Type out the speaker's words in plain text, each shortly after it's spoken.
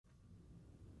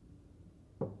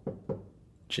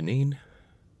Janine,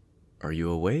 are you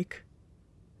awake?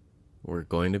 We're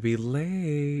going to be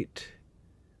late.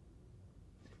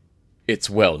 It's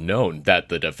well known that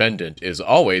the defendant is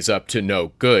always up to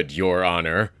no good, Your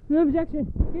Honor. No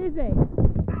objection. Here's a...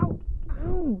 Ow!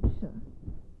 Ouch!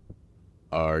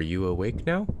 Are you awake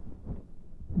now?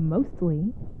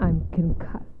 Mostly, I'm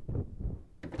concussed.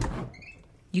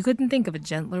 You couldn't think of a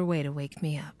gentler way to wake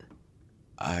me up.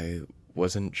 I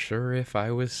wasn't sure if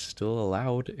I was still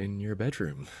allowed in your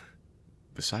bedroom.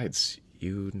 Besides,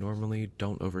 you normally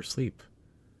don't oversleep.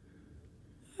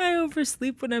 I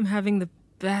oversleep when I'm having the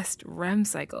best REM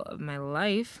cycle of my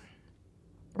life.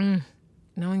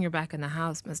 Knowing you're back in the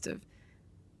house must have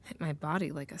hit my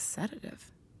body like a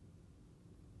sedative.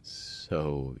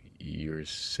 So, you're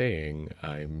saying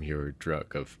I'm your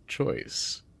drug of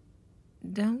choice?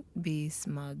 Don't be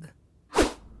smug.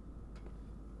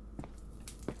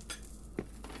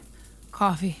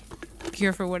 Coffee.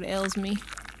 Cure for what ails me.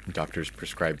 Doctors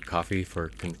prescribed coffee for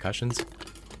concussions?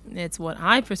 It's what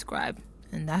I prescribe,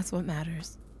 and that's what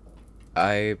matters.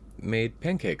 I made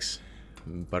pancakes.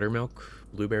 Buttermilk,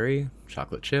 blueberry,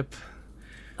 chocolate chip.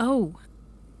 Oh,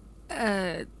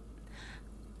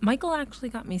 Michael actually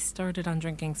got me started on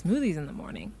drinking smoothies in the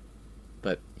morning.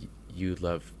 But you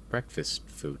love breakfast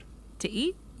food. To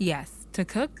eat? Yes. To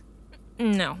cook?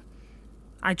 No.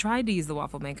 I tried to use the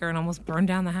waffle maker and almost burned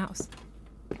down the house.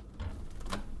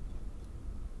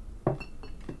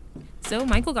 So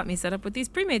Michael got me set up with these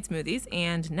pre-made smoothies,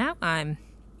 and now I'm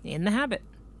in the habit.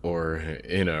 Or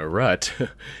in a rut.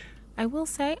 I will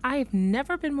say I have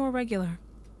never been more regular.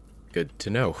 Good to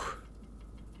know.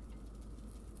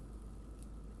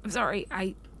 I'm sorry,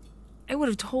 I would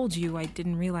have told you. I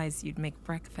didn't realize you'd make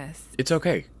breakfast. It's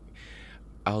okay.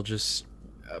 I'll just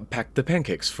pack the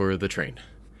pancakes for the train.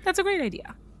 That's a great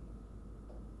idea.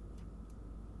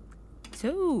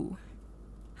 So,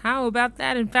 how about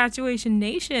that Infatuation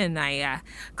Nation? I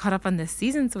caught up on this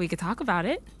season so we could talk about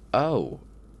it. Oh,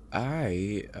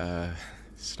 I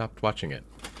stopped watching it.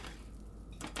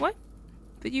 What?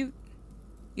 But you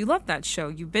loved that show.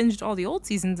 You binged all the old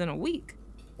seasons in a week.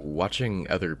 Watching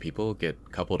other people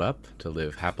get coupled up to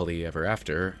live happily ever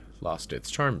after lost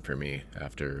its charm for me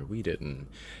after we didn't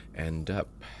end up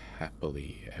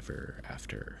happily ever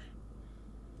after.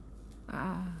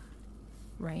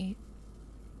 Right.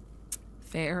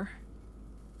 Fair.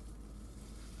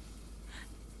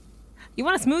 You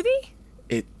want a smoothie?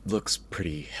 It looks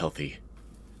pretty healthy.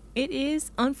 It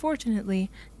is, unfortunately,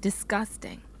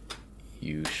 disgusting.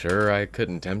 You sure I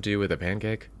couldn't tempt you with a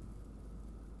pancake?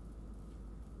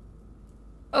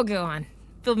 Oh, go on.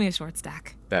 Build me a short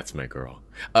stack. That's my girl.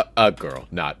 A girl,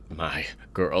 not my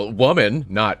girl. Woman,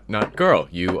 not girl.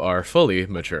 You are fully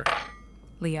mature.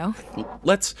 Leo?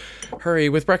 Let's hurry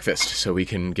with breakfast so we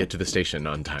can get to the station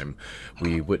on time.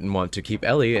 We wouldn't want to keep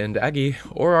Ellie and Aggie,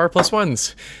 or our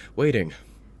 +1s, waiting.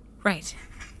 Right.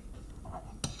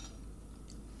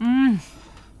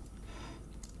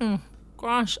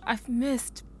 Gosh, I've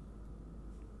missed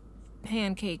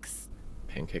pancakes.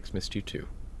 Pancakes missed you too.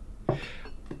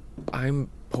 I'm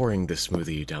pouring this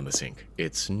smoothie down the sink.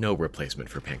 It's no replacement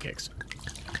for pancakes.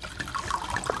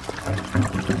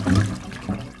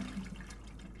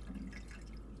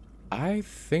 I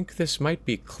think this might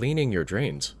be cleaning your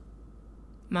drains.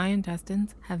 My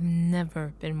intestines have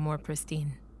never been more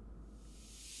pristine.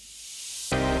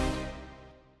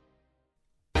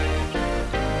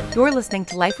 You're listening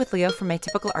to Life with Leo from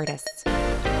Atypical Artists.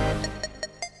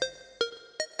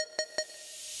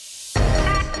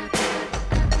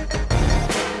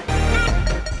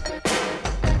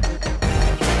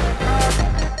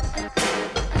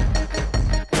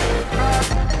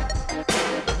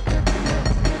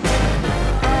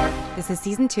 This is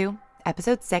Season 2,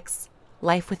 Episode 6,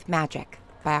 Life with Magic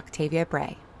by Octavia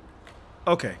Bray.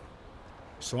 Okay,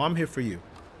 so I'm here for you.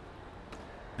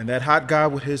 And that hot guy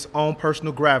with his own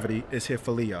personal gravity is here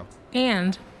for Leo.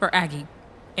 And for Aggie.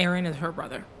 Aaron is her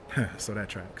brother. So that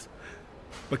tracks.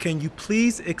 But can you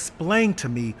please explain to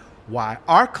me why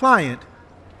our client,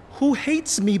 who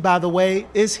hates me, by the way,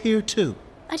 is here too?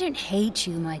 I don't hate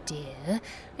you, my dear.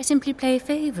 I simply play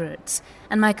favorites.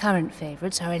 And my current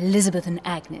favorites are Elizabeth and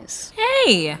Agnes.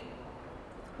 Hey!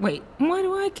 Wait, why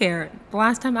do I care? The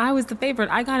last time I was the favorite,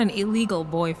 I got an illegal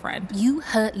boyfriend. You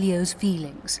hurt Leo's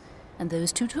feelings, and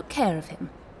those two took care of him.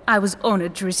 I was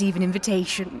honored to receive an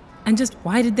invitation. And just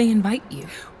why did they invite you?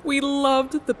 We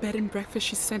loved the bed and breakfast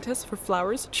she sent us for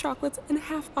flowers, chocolates, and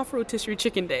half-off rotisserie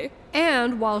chicken day.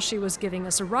 And while she was giving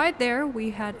us a ride there, we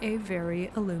had a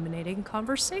very illuminating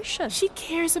conversation. She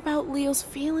cares about Leo's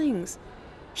feelings.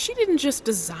 She didn't just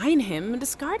design him and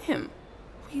discard him.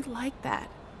 We like that.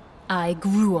 I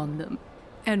grew on them.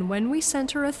 And when we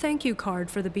sent her a thank you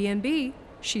card for the B&B,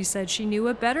 she said she knew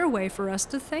a better way for us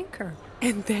to thank her.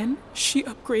 And then she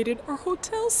upgraded our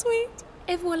hotel suite.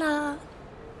 Et voila.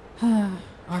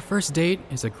 Our first date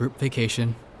is a group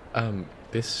vacation.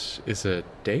 This is a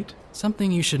date?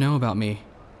 Something you should know about me.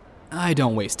 I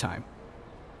don't waste time.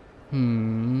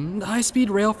 The high-speed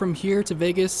rail from here to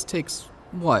Vegas takes,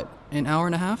 what, an hour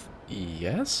and a half?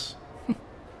 Yes?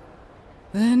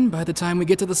 Then, by the time we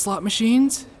get to the slot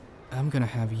machines, I'm gonna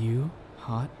have you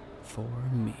hot for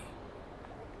me.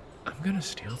 I'm gonna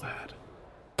steal that.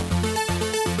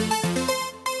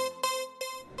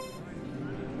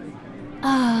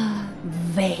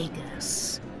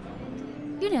 Vegas.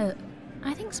 You know,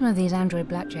 I think some of these android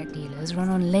blackjack dealers run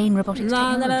on Lane Robotics La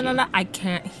la technology. la la la. I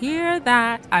can't hear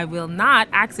that. I will not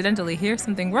accidentally hear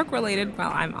something work-related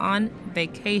while I'm on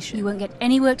vacation. You won't get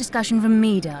any work discussion from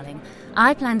me, darling.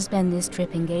 I plan to spend this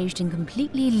trip engaged in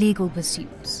completely legal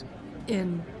pursuits.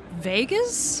 In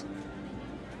Vegas?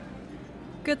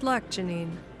 Good luck,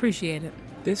 Janine. Appreciate it.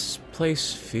 This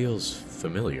place feels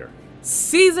familiar.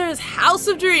 Caesar's House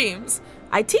of Dreams.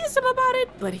 I teased him about it,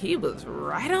 but he was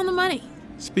right on the money.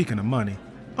 Speaking of money,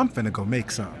 I'm finna go make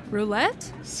some.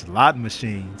 Roulette? Slot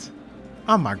machines.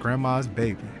 I'm my grandma's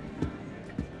baby.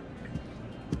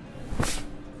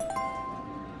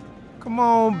 Come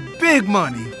on, big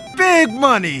money. Big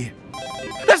money.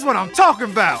 That's what I'm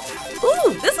talking about.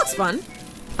 Ooh, this looks fun.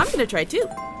 I'm gonna try too.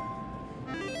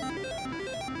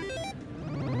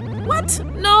 What?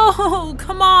 No,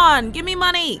 come on, give me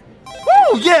money.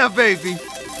 Oh, yeah, baby.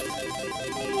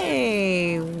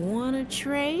 Hey, wanna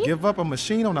trade? Give up a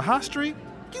machine on the high street?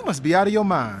 You must be out of your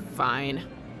mind. Fine.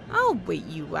 I'll wait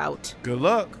you out. Good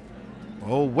luck.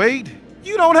 Oh, wait.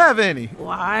 You don't have any.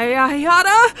 Why, I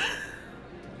oughta.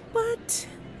 But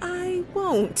I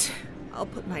won't. I'll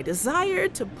put my desire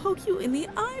to poke you in the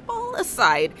eyeball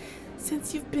aside,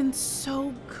 since you've been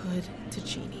so good to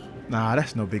Jeannie. Nah,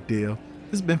 that's no big deal.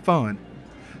 It's been fun.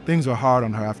 Things were hard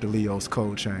on her after Leo's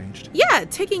code changed. Yeah,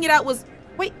 taking it out was...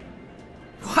 Wait,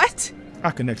 what?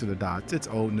 I connected the dots. It's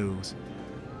old news.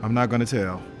 I'm not gonna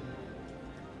tell.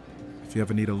 If you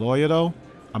ever need a lawyer, though,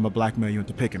 I'ma blackmail you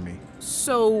into picking me.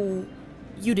 So,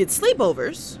 you did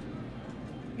sleepovers.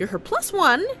 You're her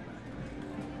 +1.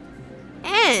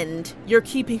 And you're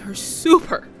keeping her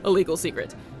super illegal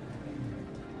secret.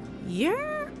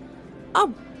 You're a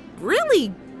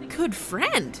really good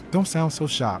friend. Don't sound so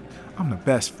shocked. I'm the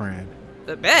best friend.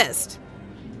 The best?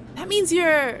 That means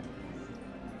you're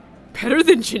better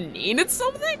than Janine at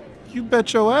something? You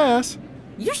bet your ass.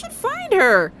 You should find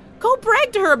her. Go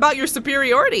brag to her about your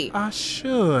superiority. I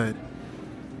should.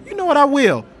 You know what, I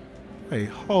will. Hey,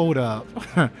 hold up.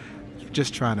 You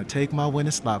just trying to take my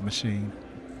winning slot machine.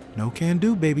 No can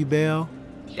do, baby Belle.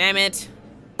 Damn it.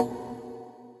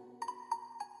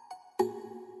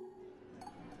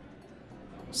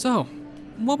 So,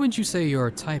 what would you say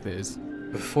your type is?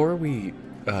 Before we,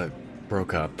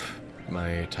 broke up,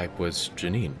 my type was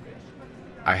Janine.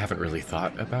 I haven't really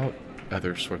thought about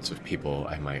other sorts of people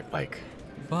I might like.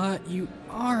 But you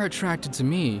are attracted to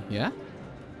me, yeah?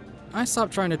 I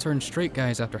stopped trying to turn straight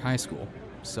guys after high school,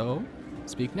 so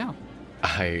speak now.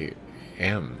 I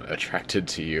am attracted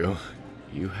to you.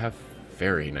 You have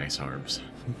very nice arms.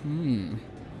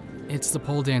 It's the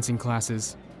pole dancing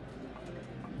classes.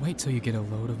 Wait till you get a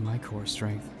load of my core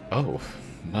strength. Oh,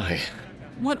 my.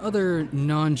 What other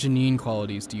non-Janine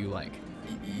qualities do you like?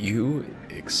 You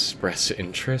express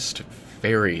interest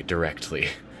very directly.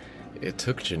 It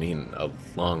took Janine a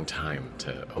long time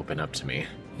to open up to me.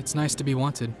 It's nice to be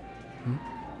wanted.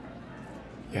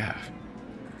 Yeah,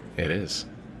 it is.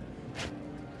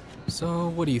 So,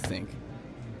 what do you think?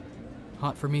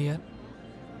 Hot for me yet?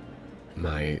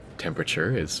 My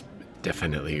temperature is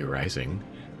definitely rising.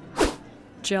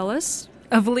 Jealous?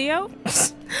 Of Leo?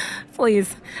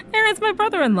 Please. Aaron's my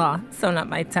brother-in-law, so not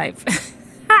my type.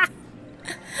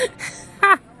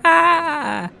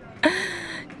 Are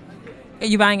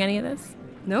you buying any of this?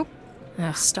 Nope.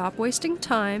 Ugh. Stop wasting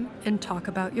time and talk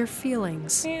about your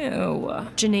feelings. Ew.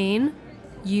 Janine,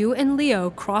 you and Leo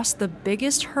crossed the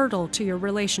biggest hurdle to your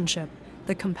relationship.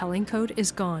 The compelling code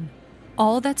is gone.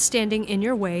 All that's standing in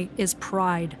your way is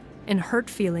pride and hurt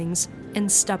feelings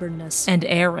and stubbornness. And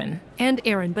Aaron. And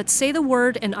Aaron, but say the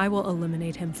word and I will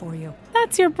eliminate him for you.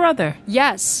 That's your brother.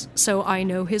 Yes, so I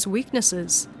know his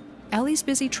weaknesses. Ellie's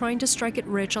busy trying to strike it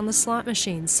rich on the slot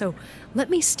machines, so let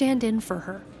me stand in for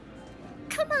her.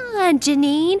 Come on,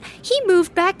 Janine. He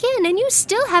moved back in and you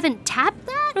still haven't tapped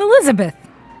that? Elizabeth.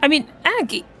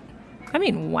 Aggie.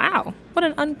 Wow. What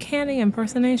an uncanny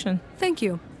impersonation. Thank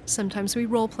you. Sometimes we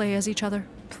role play as each other.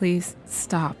 Please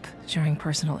stop sharing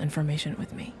personal information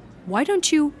with me. Why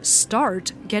don't you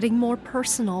start getting more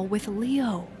personal with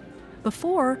Leo?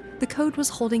 Before, the code was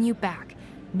holding you back.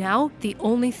 Now, the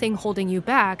only thing holding you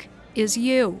back is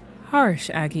you. Harsh,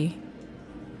 Aggie.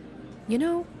 You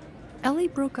know, Ellie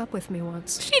broke up with me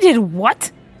once. She did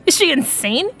what? Is she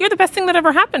insane? You're the best thing that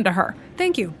ever happened to her.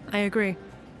 Thank you, I agree.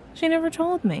 She never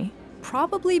told me.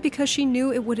 Probably because she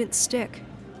knew it wouldn't stick.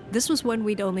 This was when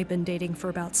we'd only been dating for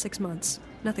about 6 months.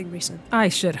 Nothing recent. I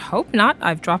should hope not.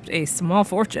 I've dropped a small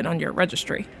fortune on your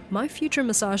registry. My future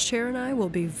massage chair and I will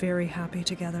be very happy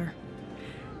together.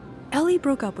 Ellie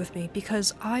broke up with me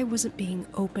because I wasn't being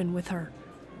open with her.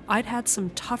 I'd had some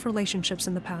tough relationships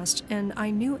in the past, and I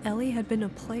knew Ellie had been a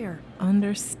player.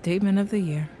 Understatement of the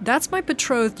year. That's my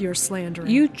betrothed you're slandering.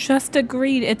 You just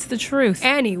agreed it's the truth.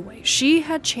 Anyway, she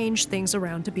had changed things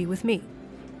around to be with me.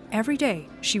 Every day,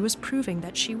 she was proving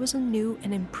that she was a new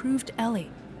and improved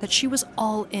Ellie, that she was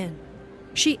all in.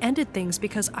 She ended things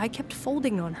because I kept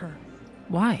folding on her.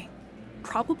 Why?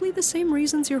 Probably the same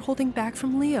reasons you're holding back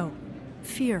from Leo.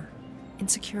 Fear,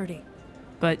 insecurity.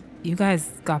 But you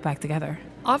guys got back together.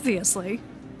 Obviously.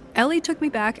 Ellie took me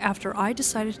back after I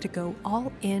decided to go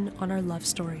all in on our love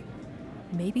story.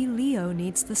 Maybe Leo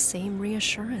needs the same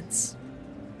reassurance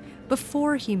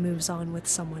before he moves on with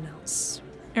someone else.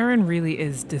 Aaron really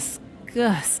is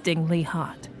disgustingly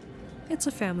hot. It's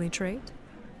a family trait.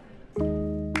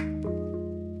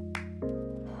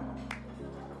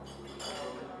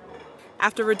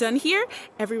 After we're done here,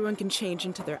 everyone can change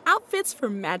into their outfits for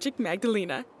Magic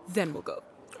Magdalena. Then we'll go.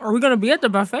 Are we gonna be at the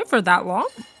buffet for that long?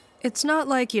 It's not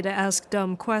like you to ask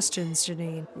dumb questions,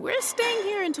 Janine. We're staying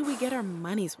here until we get our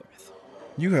money's worth.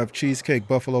 You have cheesecake,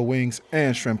 buffalo wings,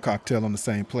 and shrimp cocktail on the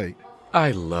same plate.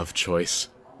 I love choice.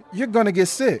 You're gonna get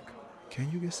sick.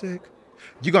 Can you get sick?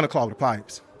 You're gonna clog the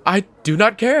pipes. I do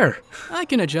not care. I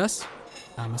can adjust.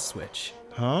 I'm a switch.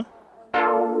 Huh?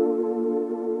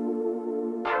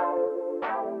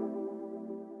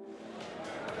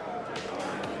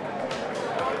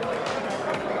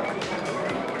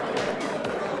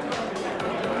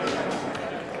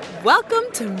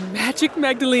 Welcome to Magic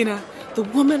Magdalena. The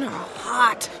women are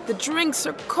hot, the drinks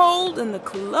are cold, and the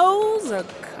clothes are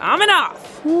coming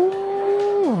off.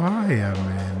 Ooh, I am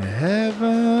in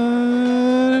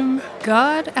heaven.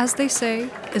 God, as they say,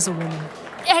 is a woman.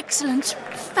 Excellent,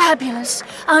 fabulous,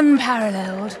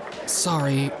 unparalleled.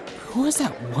 Sorry, who is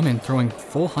that woman throwing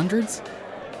full hundreds?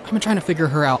 I've been trying to figure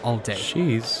her out all day.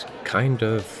 She's kind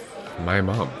of my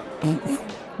mom.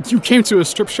 You came to a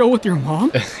strip show with your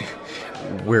mom?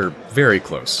 We're very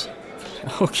close.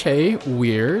 Okay,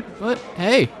 weird, but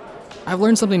hey, I've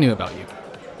learned something new about you.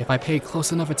 If I pay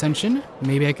close enough attention,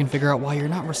 maybe I can figure out why you're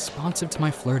not responsive to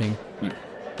my flirting.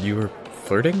 You were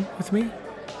flirting with me?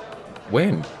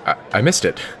 When? I missed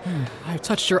it. I've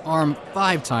touched your arm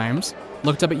 5 times,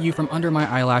 looked up at you from under my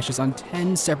eyelashes on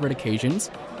 10 separate occasions,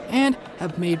 and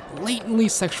have made blatantly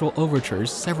sexual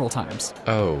overtures several times.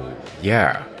 Oh,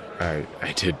 yeah. I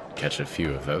did catch a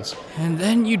few of those. And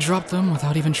then you dropped them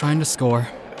without even trying to score.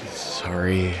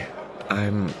 Sorry,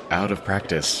 I'm out of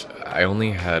practice. I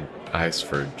only had eyes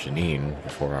for Janine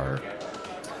before our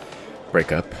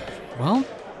breakup. Well,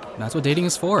 that's what dating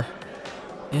is for.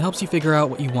 It helps you figure out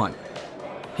what you want.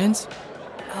 Hence,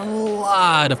 a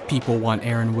lot of people want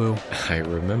Aaron Wu. I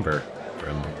remember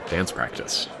from dance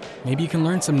practice. Maybe you can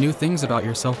learn some new things about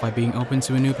yourself by being open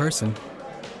to a new person.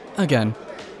 Again,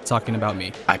 talking about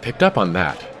me. I picked up on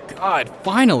that. God,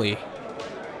 finally!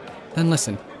 Then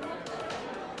listen.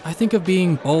 I think of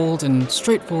being bold and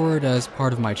straightforward as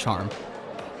part of my charm.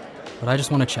 But I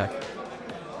just want to check.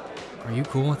 Are you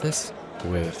cool with this?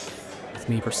 With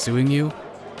me pursuing you?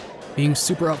 Being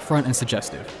super upfront and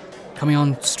suggestive. Coming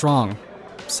on strong,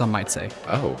 some might say.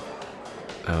 Oh.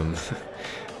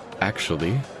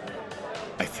 Actually,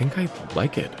 I think I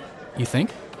like it. You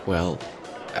think? Well,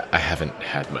 I haven't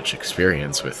had much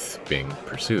experience with being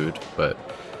pursued, but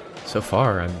so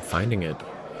far I'm finding it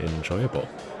enjoyable.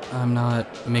 I'm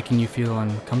not making you feel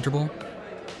uncomfortable?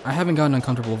 I haven't gotten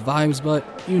uncomfortable vibes, but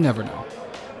you never know.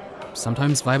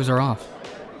 Sometimes vibes are off.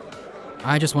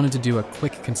 I just wanted to do a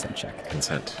quick consent check.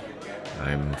 Consent.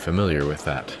 I'm familiar with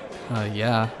that.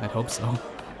 Yeah, I'd hope so.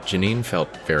 Janine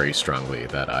felt very strongly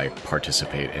that I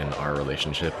participate in our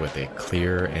relationship with a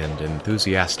clear and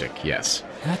enthusiastic yes.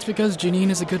 That's because Janine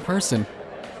is a good person.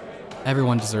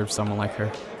 Everyone deserves someone like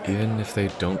her. Even if they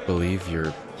don't believe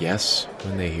your yes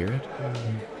when they hear it?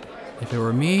 If it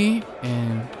were me,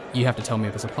 and you have to tell me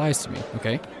if this applies to me,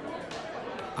 okay?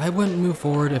 I wouldn't move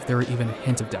forward if there were even a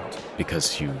hint of doubt.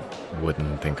 Because you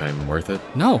wouldn't think I'm worth it?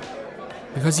 No,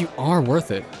 because you are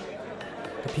worth it.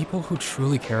 The people who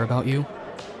truly care about you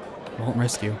won't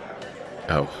risk you.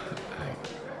 Oh,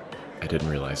 I didn't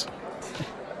realize.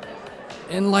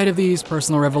 In light of these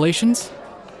personal revelations,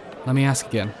 let me ask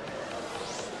again.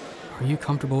 Are you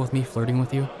comfortable with me flirting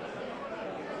with you?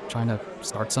 Trying to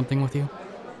start something with you?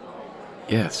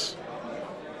 Yes.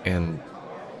 And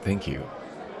thank you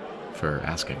for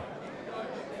asking.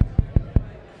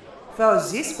 For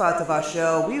this part of our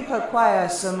show, we require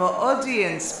some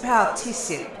audience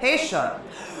participation.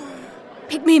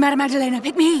 Pick me, Madame Magdalena,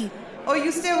 pick me! Or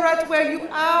you stay right where you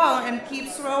are and keep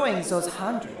throwing those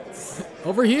hundreds.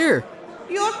 Over here!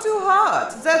 You're too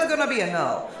hot. That's gonna be a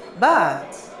no.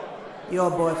 But your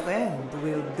boyfriend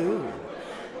will do.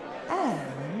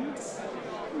 And...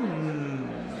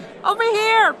 Over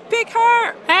here! Pick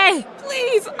her! Hey!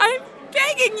 Please, I'm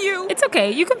begging you! It's okay.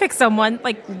 You can pick someone,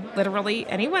 like literally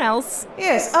anyone else.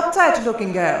 Yes, uptight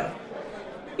looking girl.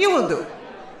 You will do.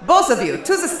 Both of you,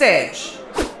 to the stage.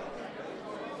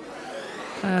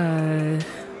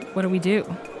 What do we do?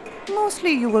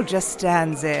 Mostly you will just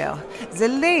stand there. The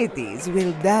ladies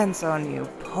will dance on you,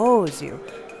 pose you.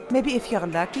 Maybe if you're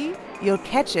lucky, you'll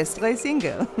catch a stray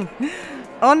single.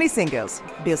 Only singles.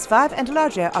 Bills 5 and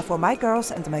larger are for my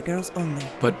girls and my girls only.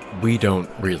 But we don't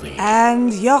really.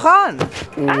 And you're on.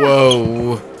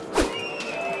 Whoa.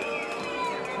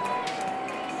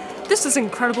 This is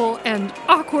incredible and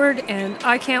awkward, and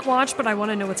I can't watch, but I want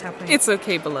to know what's happening. It's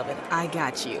okay, beloved. I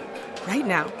got you. Right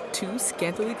now, 2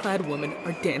 scantily clad women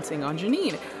are dancing on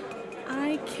Janine.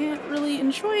 I can't really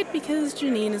enjoy it because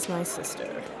Janine is my sister.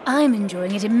 I'm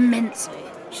enjoying it immensely.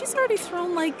 She's already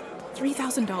thrown like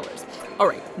 $3,000. All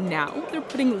right, now they're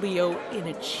putting Leo in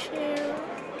a chair.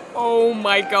 Oh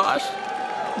my gosh.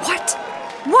 What?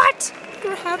 What?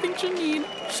 They're having Janine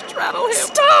straddle him.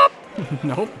 Stop!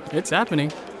 Nope, it's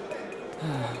happening.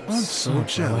 I'm so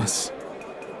jealous.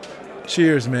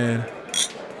 Cheers, man.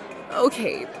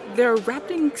 Okay, they're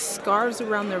wrapping scarves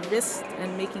around their wrists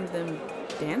and making them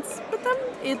dance with them.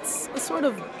 It's a sort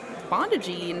of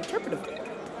bondagey interpretive.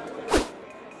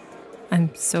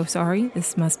 I'm so sorry.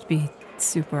 This must be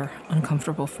super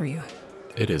uncomfortable for you.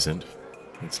 It isn't.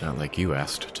 It's not like you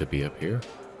asked to be up here.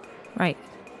 Right.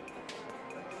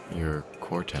 Your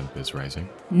core temp is rising.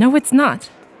 No, it's not.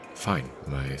 Fine.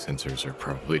 My sensors are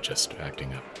probably just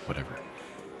acting up. Whatever.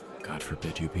 God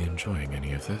forbid you be enjoying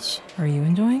any of this. Are you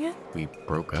enjoying it? We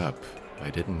broke up. I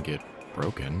didn't get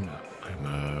broken. I'm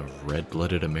a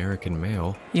red-blooded American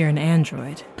male. You're an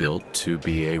android. Built to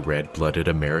be a red-blooded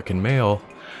American male.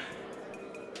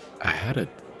 I had a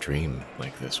dream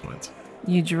like this once.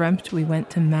 You dreamt we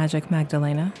went to Magic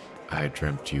Magdalena? I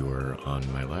dreamt you were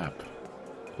on my lap.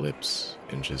 Lips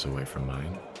inches away from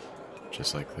mine.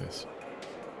 Just like this.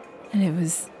 And it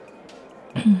was...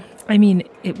 I mean,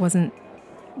 it wasn't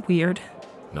weird.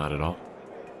 Not at all.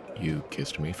 You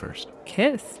kissed me first.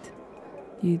 Kissed?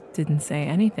 You didn't say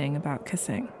anything about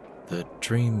kissing. The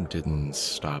dream didn't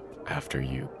stop after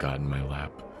you got in my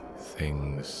lap.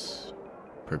 Things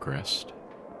progressed.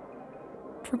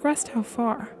 Progressed how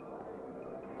far?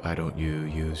 Why don't you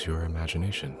use your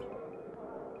imagination?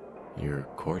 Your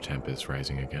core temp is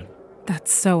rising again.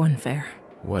 That's so unfair.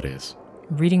 What is?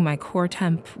 Reading my core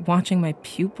temp, watching my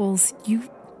pupils, you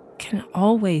can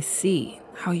always see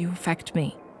how you affect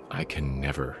me. I can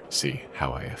never see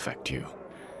how I affect you.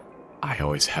 I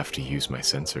always have to use my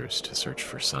sensors to search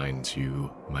for signs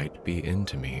you might be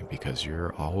into me because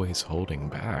you're always holding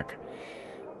back.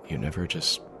 You never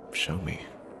just show me.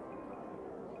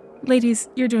 Ladies,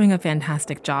 you're doing a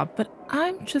fantastic job, but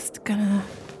I'm just gonna...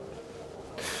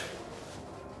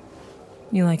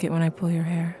 You like it when I pull your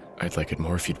hair? I'd like it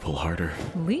more if you'd pull harder.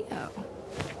 Leo.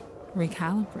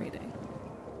 Recalibrating.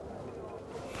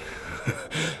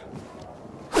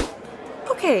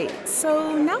 Okay,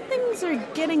 so now things are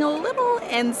getting a little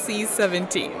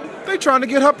NC-17. They trying to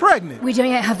get her pregnant. We don't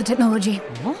yet have the technology.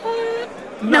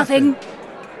 What? Nothing.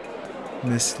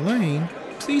 Miss Lane,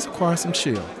 please acquire some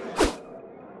chill.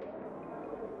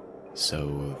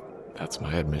 So, that's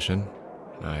my admission.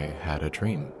 I had a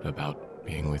dream about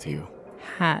being with you.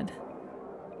 Had.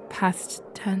 Past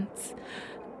tense.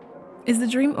 Is the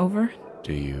dream over?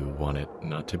 Do you want it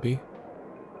not to be?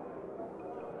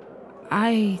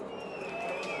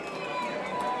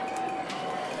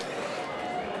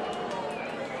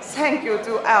 Thank you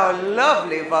to our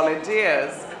lovely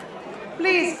volunteers.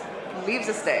 Please leave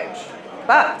the stage.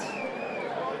 But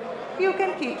you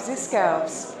can keep the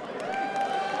scarves.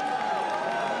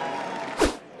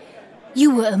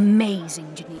 You were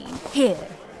amazing, Janine. Here.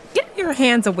 Get your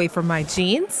hands away from my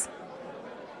jeans.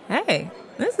 Hey,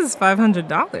 this is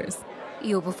 $500.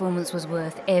 Your performance was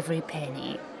worth every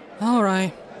penny. All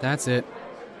right, that's it.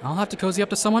 I'll have to cozy up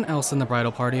to someone else in the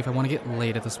bridal party if I want to get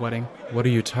laid at this wedding. What are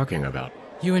you talking about?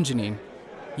 You and Janine.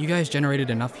 You guys generated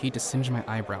enough heat to singe my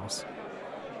eyebrows.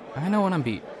 I know when I'm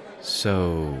beat.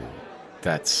 So,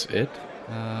 that's it?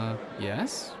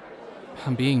 Yes?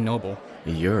 I'm being noble.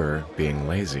 You're being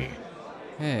lazy.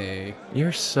 Hey.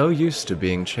 You're so used to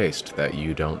being chased that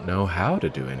you don't know how to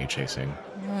do any chasing.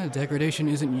 Degradation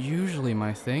isn't usually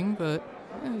my thing, but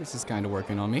this is kind of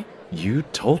working on me. You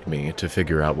told me to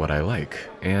figure out what I like,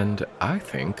 and I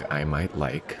think I might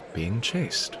like being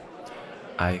chased.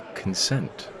 I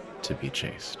consent to be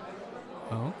chased.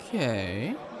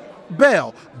 Okay.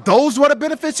 Belle, those were the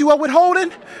benefits you are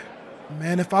withholding?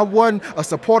 Man, if I wasn't a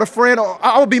supportive friend,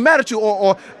 I would be mad at you,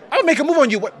 or I would make a move on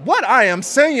you. What I am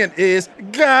saying is,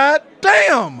 God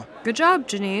damn! Good job,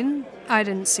 Janine. I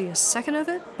didn't see a second of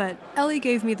it, but Ellie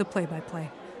gave me the play-by-play.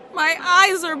 My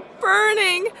eyes are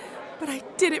burning, but I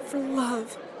did it for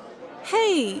love.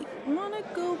 Hey, wanna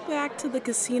go back to the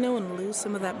casino and lose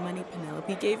some of that money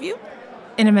Penelope gave you?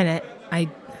 In a minute. I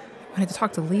wanted to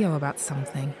talk to Leo about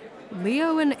something.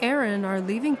 Leo and Aaron are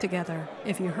leaving together.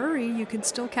 If you hurry, you can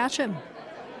still catch him.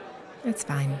 It's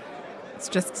fine. It's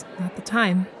just not the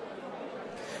time.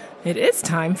 It is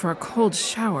time for a cold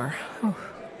shower. Oh.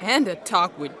 And a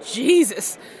talk with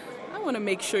Jesus. I want to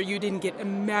make sure you didn't get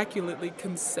immaculately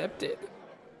concepted.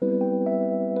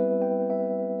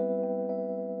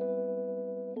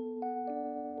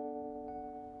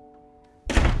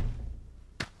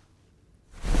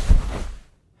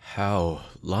 How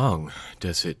long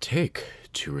does it take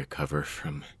to recover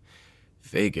from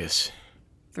Vegas?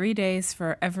 3 days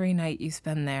for every night you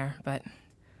spend there, but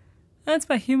that's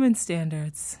by human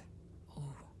standards. Oh,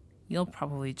 you'll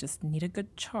probably just need a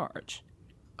good charge.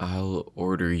 I'll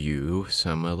order you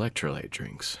some electrolyte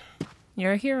drinks.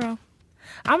 You're a hero.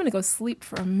 I'm gonna go sleep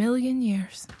for 1,000,000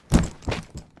 years.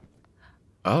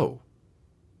 Oh.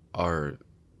 Are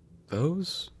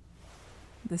those?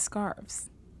 The scarves.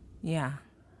 Yeah.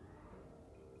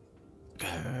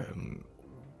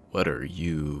 What are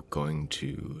you going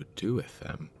to do with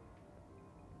them?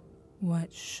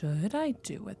 What should I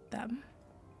do with them?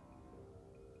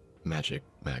 Magic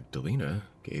Magdalena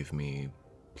gave me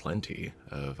plenty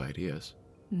of ideas.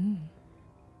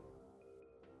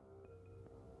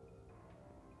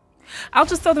 I'll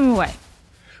just throw them away.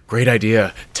 Great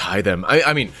idea. Tie them.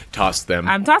 I mean, toss them.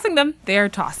 I'm tossing them. They're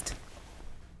tossed.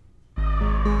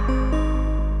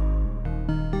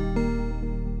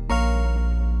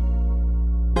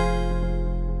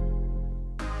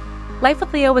 Life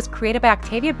with Leo was created by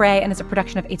Octavia Bray and is a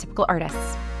production of Atypical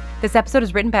Artists. This episode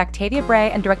is written by Octavia Bray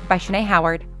and directed by Shanae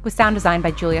Howard, with sound design by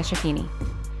Julia Shafini.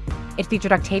 It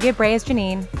featured Octavia Bray as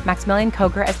Janine, Maximilian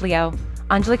Koger as Leo,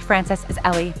 Angelique Francis as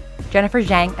Ellie, Jennifer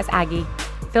Zhang as Aggie,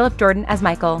 Philip Jordan as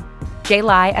Michael, Jay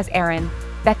Lai as Aaron,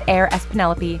 Beth Eyre as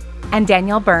Penelope, and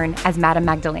Danielle Byrne as Madame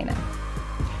Magdalena.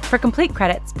 For complete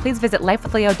credits, please visit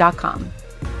lifewithleo.com.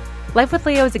 Life with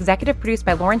Leo is executive produced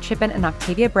by Lauren Chippen and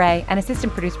Octavia Bray and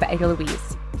assistant produced by Ada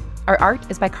Louise. Our art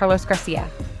is by Carlos Garcia.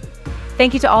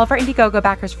 Thank you to all of our Indiegogo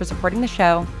backers for supporting the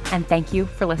show, and thank you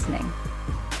for listening.